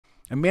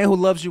A man who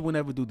loves you will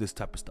never do this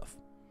type of stuff.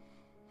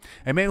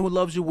 A man who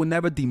loves you will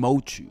never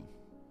demote you.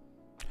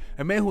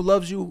 A man who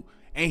loves you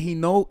and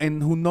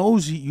who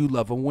knows you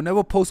love him will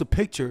never post a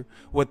picture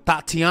with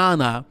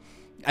Tatiana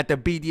at the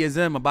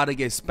BDSM about to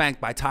get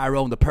spanked by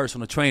Tyrone, the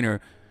personal trainer.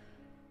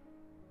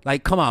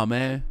 Like, come on,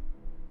 man.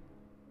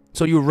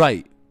 So you're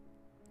right.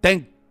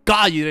 Thank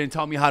God you didn't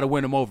tell me how to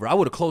win him over. I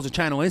would have closed the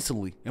channel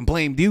instantly and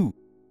blamed you.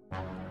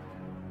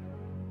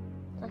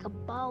 Like a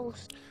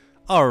boss.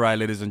 All right,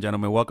 ladies and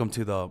gentlemen, welcome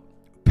to the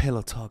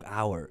Pillowtalk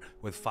Hour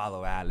with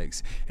Follow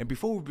Alex. And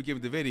before we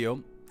begin the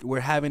video, we're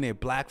having a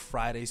Black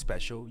Friday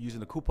special using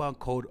the coupon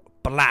code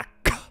BLACK.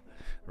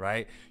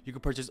 Right? You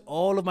can purchase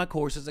all of my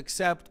courses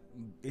except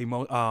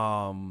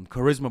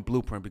Charisma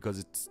Blueprint,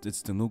 because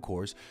it's the new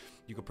course.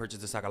 You can purchase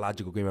the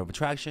Psychological Game of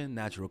Attraction,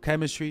 Natural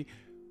Chemistry,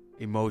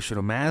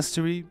 Emotional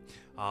Mastery.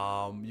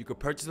 You can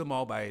purchase them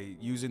all by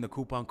using the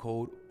coupon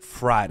code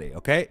FRIDAY.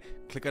 Okay,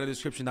 click on the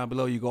description down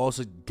below. You can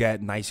also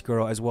get Nice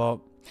Girl as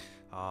well,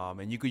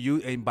 and you could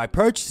use, and by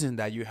purchasing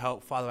that, you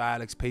help Father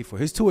Alex pay for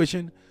his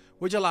tuition,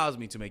 which allows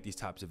me to make these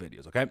types of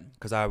videos. Okay,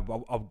 because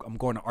I'm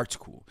going to art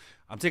school.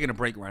 I'm taking a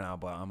break right now,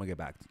 but I'm gonna get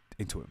back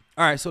into it.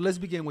 All right, so let's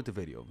begin with the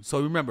video.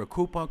 So remember,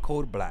 coupon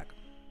code BLACK.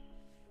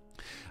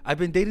 I've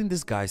been dating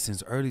this guy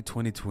since early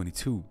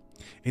 2022.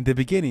 In the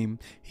beginning,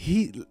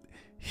 he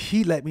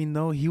let me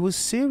know he was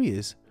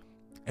serious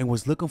and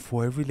was looking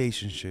for a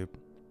relationship.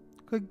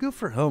 Good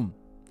for him.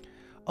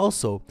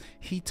 Also,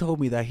 he told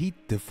me that he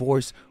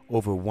divorced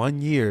over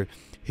 1 year,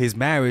 his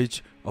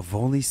marriage of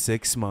only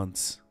 6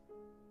 months.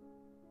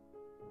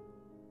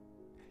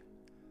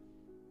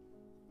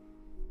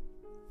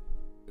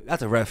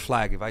 That's a red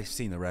flag if I've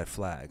seen a red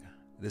flag.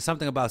 There's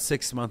something about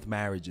 6-month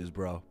marriages,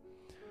 bro.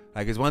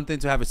 Like, it's one thing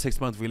to have a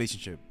 6-month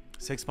relationship.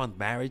 6-month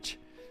marriage,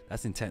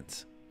 that's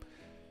intense.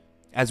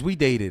 As we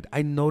dated,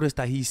 I noticed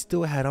that he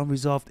still had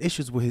unresolved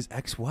issues with his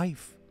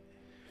ex-wife.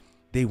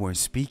 They weren't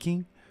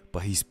speaking,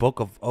 but he spoke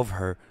of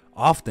her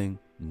often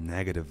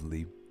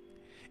negatively.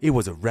 It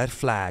was a red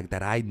flag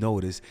that I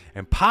noticed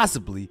and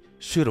possibly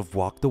should have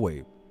walked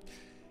away.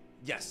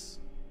 Yes,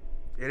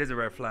 it is a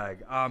red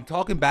flag.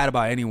 Talking bad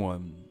about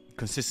anyone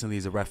consistently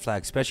is a red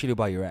flag, especially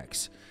about your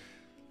ex.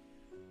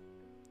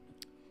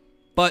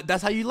 But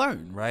that's how you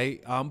learn,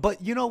 right?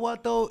 But you know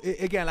what, though?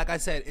 Again, like I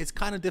said, it's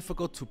kind of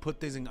difficult to put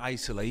things in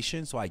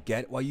isolation, so I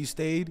get why you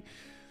stayed.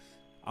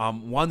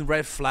 One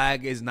red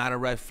flag is not a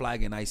red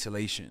flag in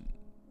isolation.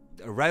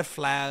 Red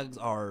flags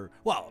are,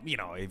 well, you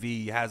know, if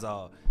he,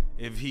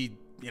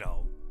 you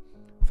know,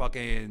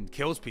 fucking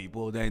kills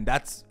people, then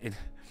that's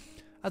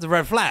a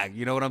red flag.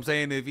 You know what I'm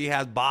saying? If he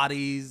has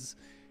bodies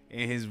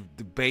in his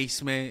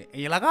basement,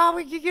 and you're like, oh,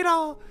 you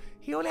know,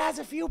 he only has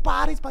a few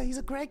bodies, but he's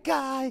a great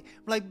guy. I'm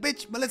like,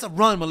 bitch, Melissa,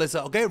 run,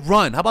 Melissa. Okay,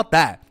 run. How about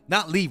that?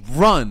 Not leave,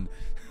 run.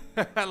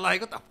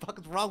 Like, what the fuck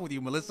is wrong with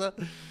you, Melissa?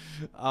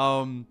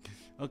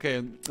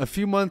 Okay, a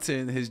few months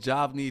in, his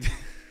job needed.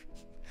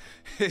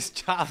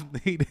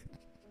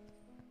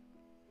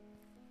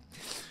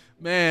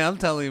 Man, I'm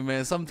telling you,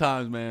 man.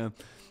 Sometimes, man,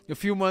 a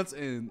few months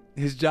in,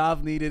 his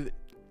job needed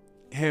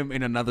him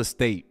in another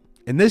state.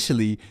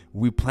 Initially,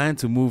 we planned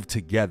to move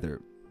together.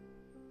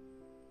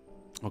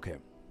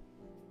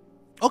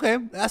 Okay,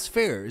 that's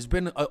fair. It's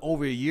been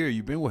over a year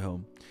you've been with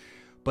him.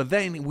 But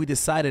then we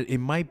decided it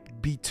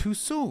might be too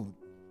soon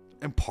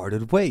and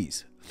parted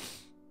ways.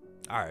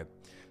 All right.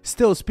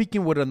 Still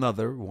speaking with one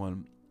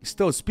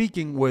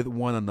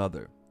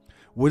another.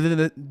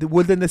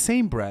 Within the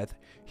same breath,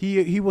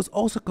 he was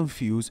also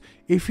confused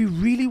if he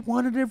really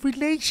wanted a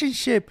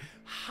relationship.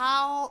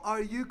 How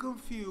are you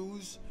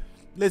confused?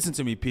 Listen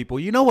to me, people.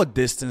 You know what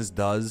distance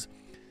does?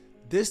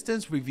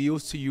 Distance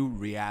reveals to you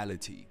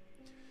reality.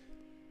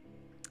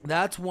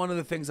 That's one of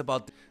the things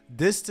about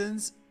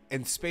distance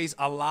and space,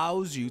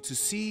 allows you to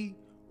see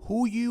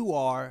who you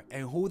are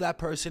and who that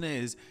person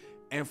is,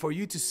 and for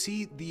you to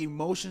see the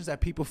emotions that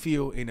people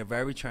feel in a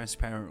very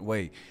transparent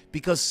way,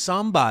 because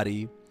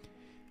somebody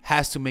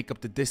has to make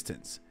up the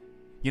distance.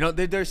 You know,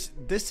 there's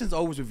distance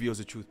always reveals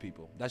the truth,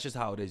 people. That's just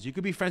how it is. You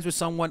could be friends with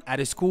someone at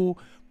a school,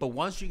 but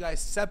once you guys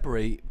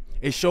separate,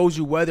 it shows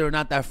you whether or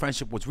not that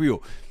friendship was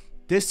real.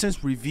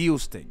 Distance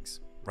reveals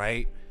things,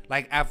 right?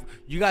 Like,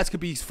 you guys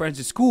could be friends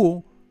at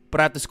school, but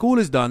after school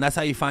is done, that's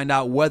how you find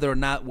out whether or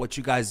not what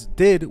you guys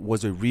did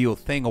was a real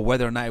thing, or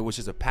whether or not it was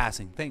just a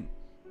passing thing.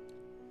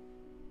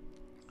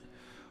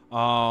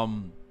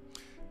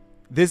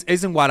 This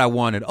isn't what I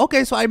wanted.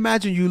 Okay, so I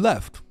imagine you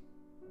left.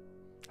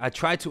 I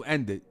tried to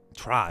end it.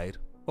 Tried?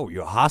 Oh,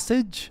 you're a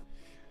hostage?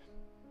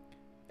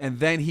 And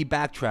then he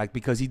backtracked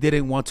because he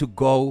didn't want to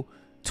go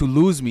to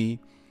lose me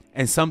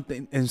and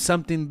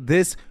something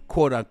this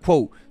quote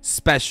unquote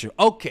special.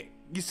 Okay,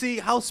 you see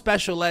how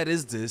special that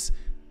is this?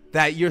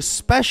 That you're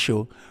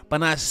special, but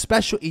not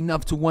special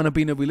enough to want to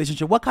be in a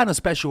relationship. What kind of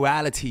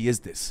speciality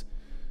is this?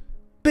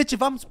 Bitch,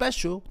 if I'm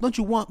special, don't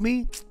you want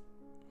me?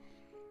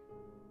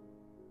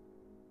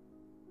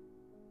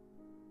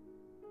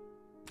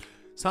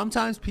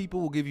 Sometimes people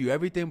will give you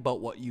everything but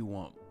what you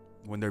want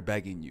when they're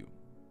begging you.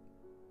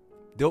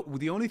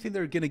 The only thing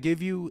they're going to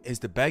give you is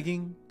the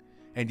begging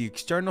and the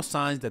external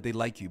signs that they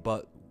like you.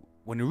 But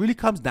when it really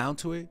comes down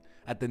to it,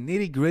 at the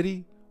nitty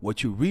gritty,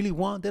 what you really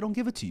want, they don't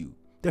give it to you.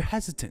 They're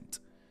hesitant.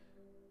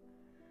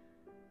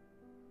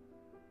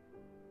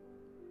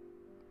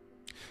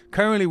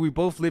 Currently, we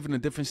both live in a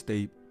different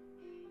state,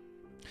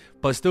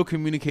 but still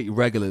communicate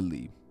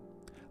regularly.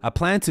 I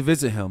plan to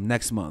visit him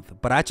next month,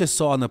 but I just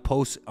saw on the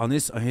post on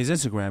his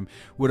Instagram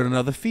with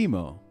another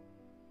female.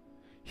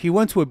 He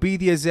went to a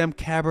BDSM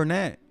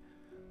cabernet,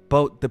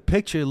 but the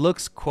picture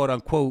looks, quote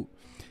unquote,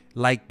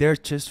 like they're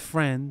just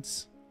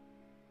friends.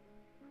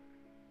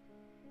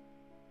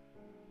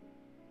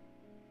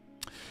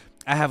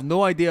 I have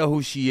no idea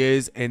who she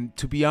is, and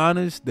to be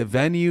honest, the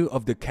venue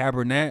of the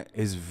cabernet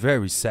is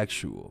very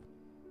sexual.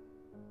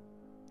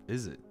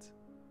 Is it?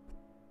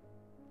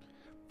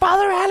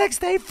 Father Alex,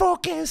 stay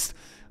focused.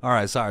 All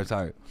right,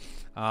 sorry.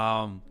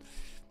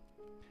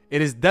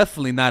 It is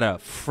definitely not a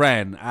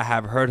friend I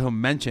have heard him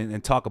mention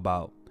and talk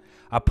about.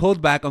 I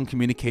pulled back on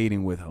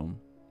communicating with him,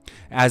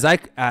 as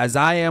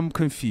I am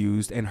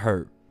confused and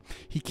hurt.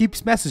 He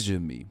keeps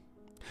messaging me,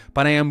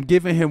 but I am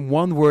giving him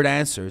one-word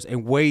answers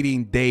and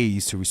waiting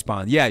days to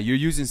respond. Yeah, you're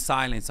using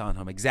silence on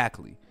him.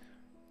 Exactly.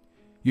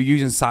 You're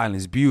using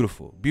silence.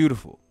 Beautiful.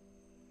 Beautiful.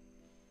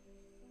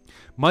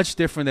 Much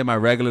different than my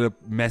regular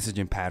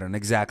messaging pattern.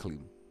 Exactly.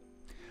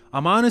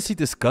 I'm honestly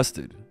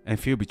disgusted and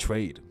feel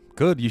betrayed.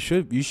 Good. You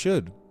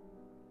should.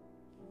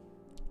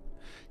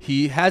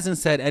 He hasn't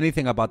said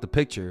anything about the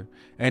picture,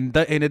 and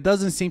it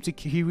doesn't seem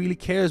he really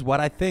cares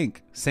what I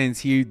think, since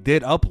he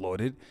did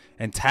upload it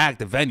and tag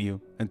the venue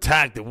and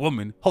tag the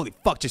woman. Holy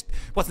fuck, just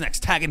what's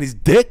next? Tagging his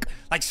dick?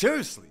 Like,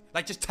 seriously.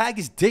 Like, just tag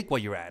his dick while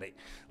you're at it.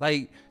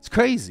 Like, it's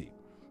crazy.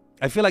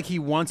 I feel like he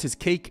wants his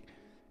cake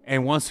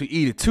and wants to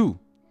eat it too.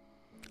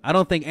 I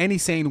don't think any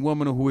sane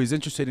woman who is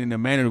interested in a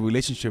man in a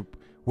relationship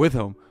with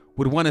him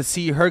would want to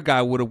see her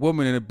guy with a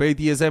woman in a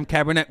BDSM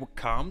cabernet. Well,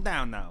 calm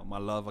down now, my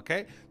love,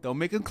 okay? Don't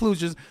make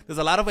conclusions. There's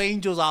a lot of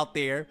angels out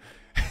there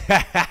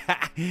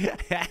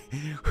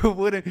who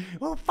wouldn't.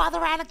 Well, Father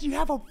Alex, you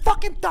have a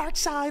fucking dark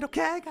side,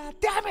 okay? God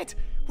damn it.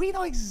 We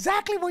know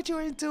exactly what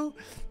you're into.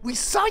 We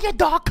saw your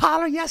dog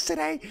collar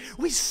yesterday.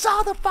 We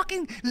saw the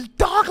fucking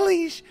dog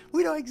leash.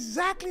 We know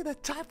exactly the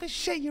type of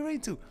shit you're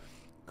into.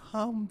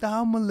 Calm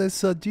down,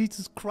 Melissa.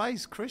 Jesus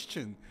Christ,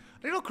 Christian.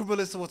 I didn't know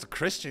Melissa was a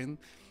Christian.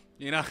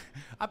 You know,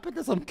 I bet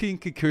there's some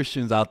kinky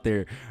Christians out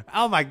there.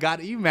 Oh my God,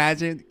 can you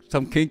imagine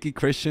some kinky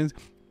Christians?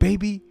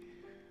 Baby,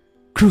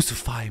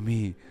 crucify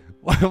me.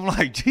 I'm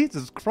like,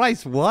 Jesus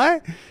Christ,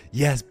 what?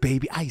 Yes,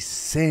 baby, I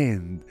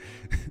sinned.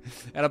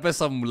 And I bet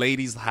some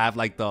ladies have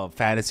like the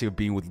fantasy of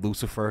being with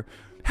Lucifer.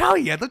 Hell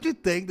yeah, don't you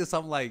think there's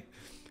some like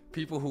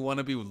people who want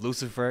to be with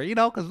Lucifer, you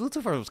know, because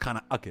Lucifer was kind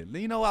of okay.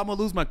 You know, I'm gonna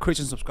lose my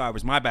Christian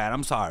subscribers. My bad.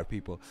 I'm sorry,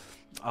 people.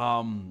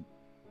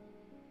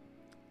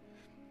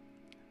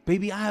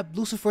 Baby, I have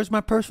Lucifer as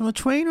my personal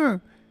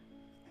trainer.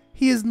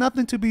 He is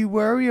nothing to be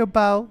worried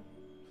about.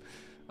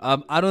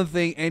 I don't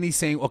think any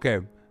saying. Okay,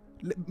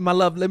 my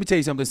love. Let me tell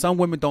you something. Some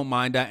women don't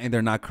mind that, and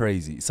they're not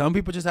crazy. Some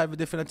people just have a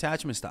different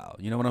attachment style.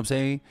 You know what I'm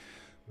saying?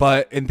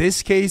 But in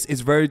this case,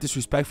 it's very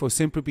disrespectful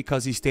simply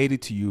because he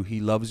stated to you he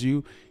loves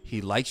you,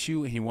 he likes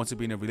you, and he wants to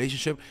be in a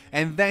relationship.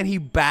 And then he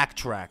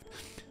backtracked.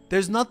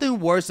 There's nothing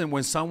worse than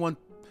when someone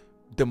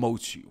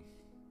demotes you.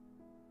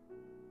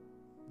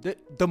 The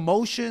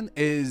demotion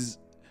is,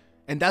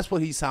 and that's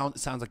what he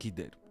sounds like he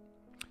did.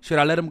 Should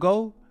I let him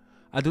go?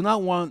 I do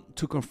not want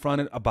to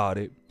confront it about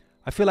it.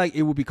 I feel like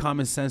it would be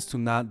common sense to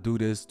not do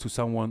this to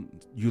someone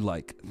you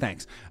like.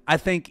 Thanks. I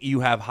think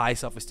you have high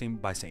self-esteem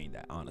by saying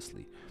that,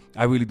 honestly.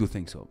 I really do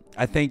think so.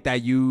 I think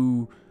that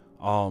you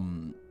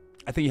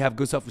have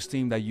good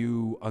self-esteem, that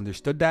you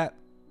understood that.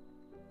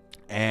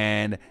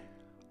 And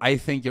I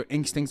think your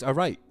instincts are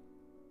right.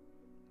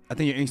 I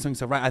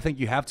think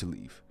you have to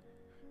leave.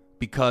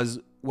 Because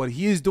what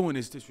he is doing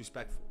is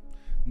disrespectful.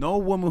 No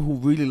woman who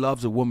really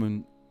loves a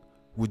woman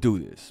would do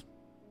this.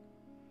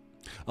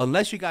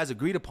 Unless you guys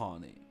agreed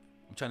upon it.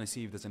 I'm trying to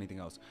see if there's anything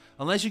else.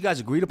 Unless you guys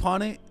agreed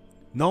upon it,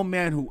 no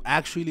man who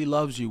actually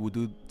loves you would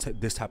do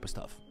this type of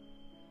stuff.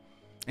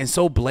 And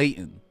so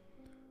blatant,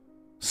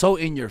 so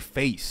in your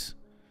face.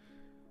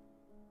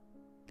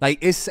 Like,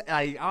 it's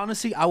like,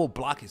 honestly, I will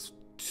block his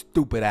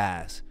stupid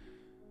ass.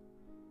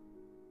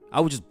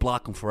 I would just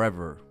block him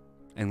forever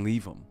and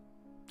leave him.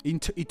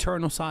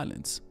 Eternal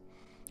silence.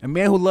 A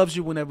man who loves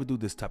you will never do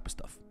this type of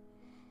stuff.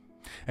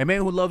 A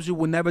man who loves you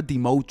will never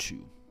demote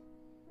you.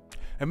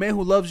 A man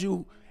who loves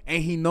you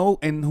and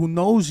who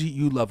knows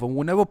you love him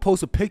will never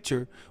post a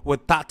picture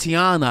with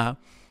Tatiana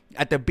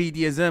at the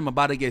BDSM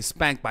about to get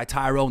spanked by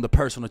Tyrone, the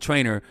personal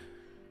trainer.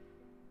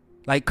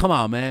 Like, come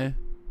on, man.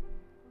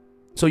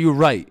 So you're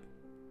right.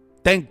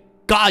 Thank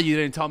God you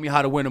didn't tell me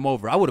how to win him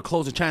over. I would have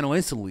closed the channel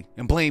instantly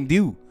and blamed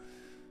you.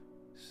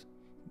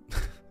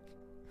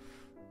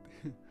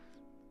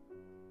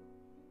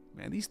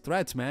 Man, these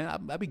threats, man.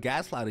 I be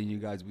gaslighting you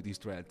guys with these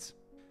threats.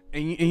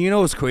 And you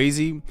know what's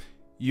crazy?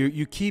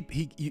 You keep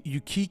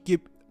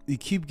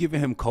giving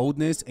him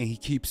coldness, and he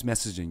keeps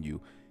messaging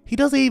you. He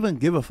doesn't even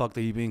give a fuck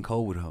that you're being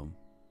cold with him.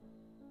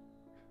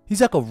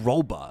 He's like a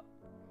robot.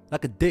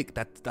 like a dick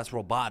that's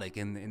robotic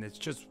and it's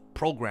just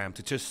programmed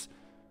to just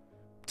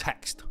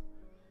text.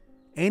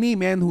 Any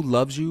man who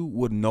loves you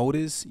would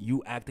notice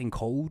you acting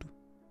cold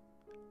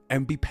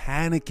and be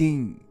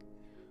panicking.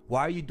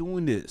 Why are you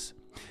doing this?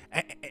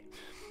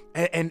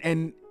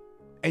 And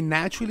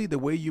naturally, the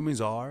way humans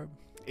are,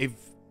 if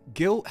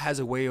guilt has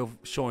a way of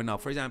showing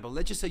up. For example,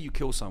 let's just say you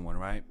kill someone,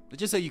 right? Let's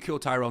just say you kill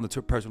Tyrone,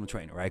 the personal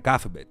trainer, right? God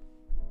forbid.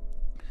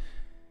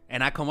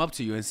 And I come up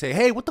to you and say,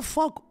 hey, what the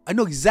fuck? I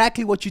know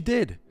exactly what you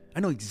did.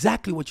 I know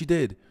exactly what you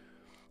did.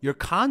 Your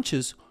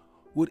conscience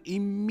would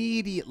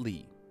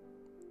immediately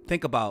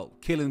think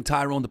about killing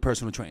Tyrone, the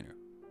personal trainer,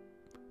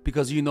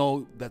 because you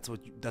know that's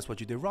what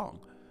you did wrong.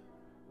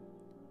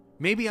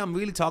 Maybe I'm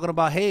really talking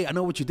about, hey, I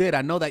know what you did.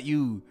 I know that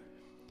you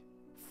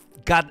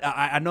got.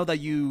 I know that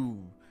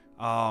you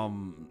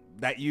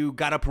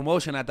got a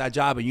promotion at that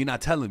job and you're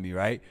not telling me,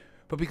 right?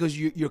 But because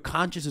your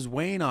conscience is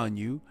weighing on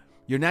you,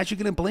 you're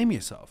naturally gonna blame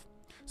yourself.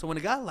 So when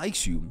a guy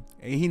likes you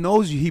and he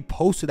knows you, he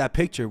posted that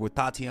picture with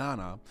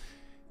Tatiana,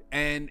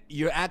 and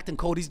you're acting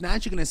cold, he's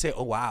naturally gonna say,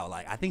 oh wow,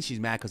 like I think she's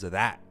mad because of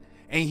that.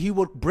 And he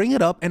would bring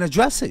it up and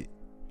address it.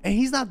 And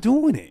he's not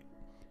doing it.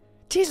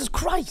 Jesus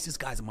Christ, this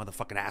guy's a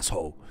motherfucking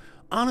asshole.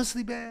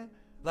 Honestly, man,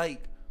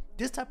 like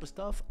this type of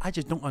stuff, I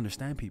just don't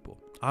understand people.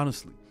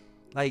 Honestly.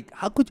 Like,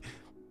 how could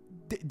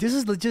you, this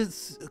is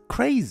just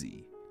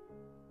crazy.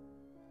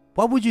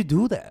 Why would you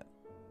do that?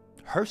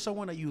 Hurt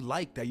someone that you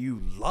like, that you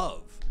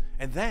love.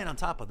 And then on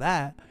top of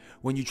that,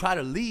 when you try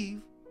to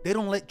leave, they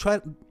don't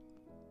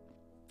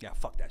yeah,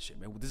 fuck that shit,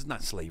 man. This is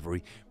not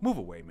slavery. Move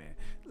away, man.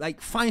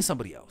 Like, find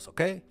somebody else,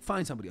 okay?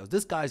 Find somebody else.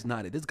 This guy's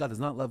not it. This guy does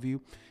not love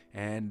you.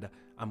 And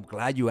I'm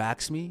glad you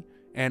asked me.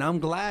 And I'm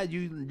glad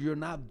you're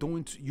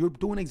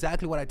doing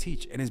exactly what I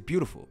teach. And it's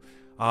beautiful.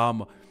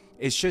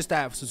 It's just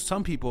that for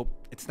some people,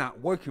 it's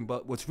not working.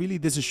 But what's really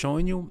this is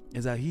showing you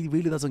is that he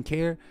really doesn't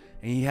care.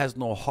 And he has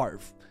no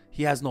heart.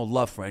 He has no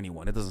love for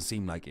anyone. It doesn't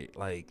seem like it.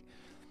 Like,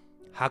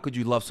 how could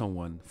you love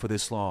someone for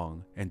this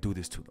long and do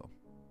this to them?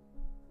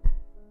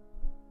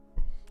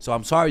 So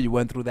I'm sorry you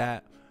went through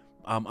that.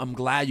 I'm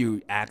glad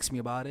you asked me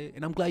about it.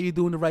 And I'm glad you're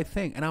doing the right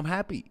thing. And I'm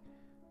happy.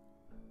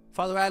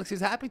 Father Alex is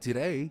happy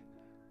today.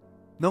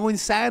 No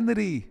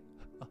insanity.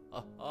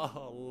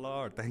 Oh,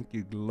 Lord. Thank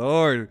you,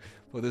 Lord,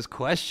 for this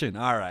question.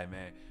 All right,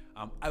 man.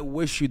 I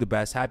wish you the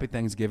best. Happy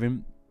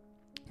Thanksgiving.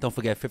 Don't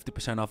forget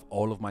 50% off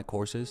all of my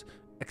courses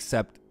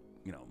except,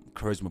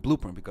 Charisma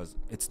Blueprint, because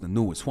it's the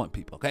newest one,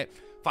 people, okay?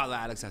 Father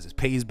Alex has his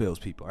pay his bills,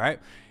 people, all right?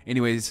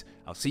 Anyways,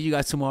 I'll see you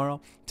guys tomorrow.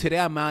 Today,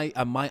 I might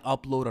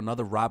upload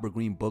another Robert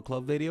Greene book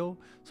club video.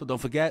 So don't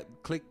forget,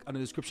 click on the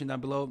description down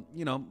below.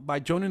 By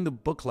joining the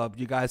book club,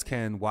 you guys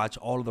can watch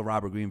all of the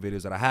Robert Greene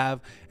videos that I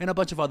have and a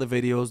bunch of other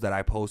videos that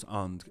I post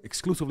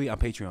exclusively on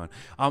Patreon.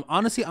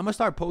 Honestly, I'm going to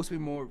start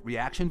posting more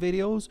reaction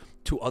videos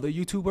to other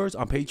YouTubers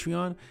on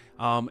Patreon.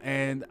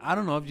 And I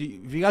don't know if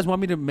you guys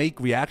want me to make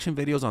reaction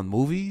videos on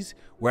movies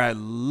where I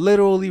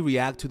literally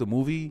react to the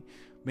movie.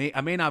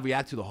 I may not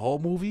react to the whole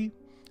movie.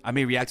 I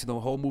may react to the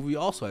whole movie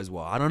also as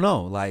well. I don't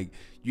know. Like,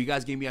 you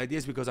guys gave me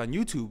ideas, because on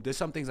YouTube, there's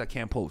some things I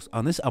can't post.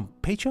 On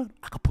Patreon,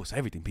 I can post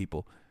everything,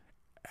 people.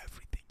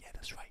 Everything. Yeah,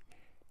 that's right.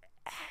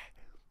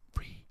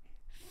 Everything.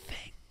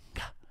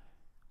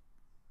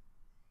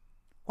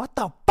 What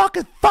the fuck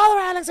is Father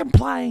Alex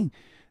implying?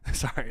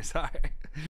 Sorry.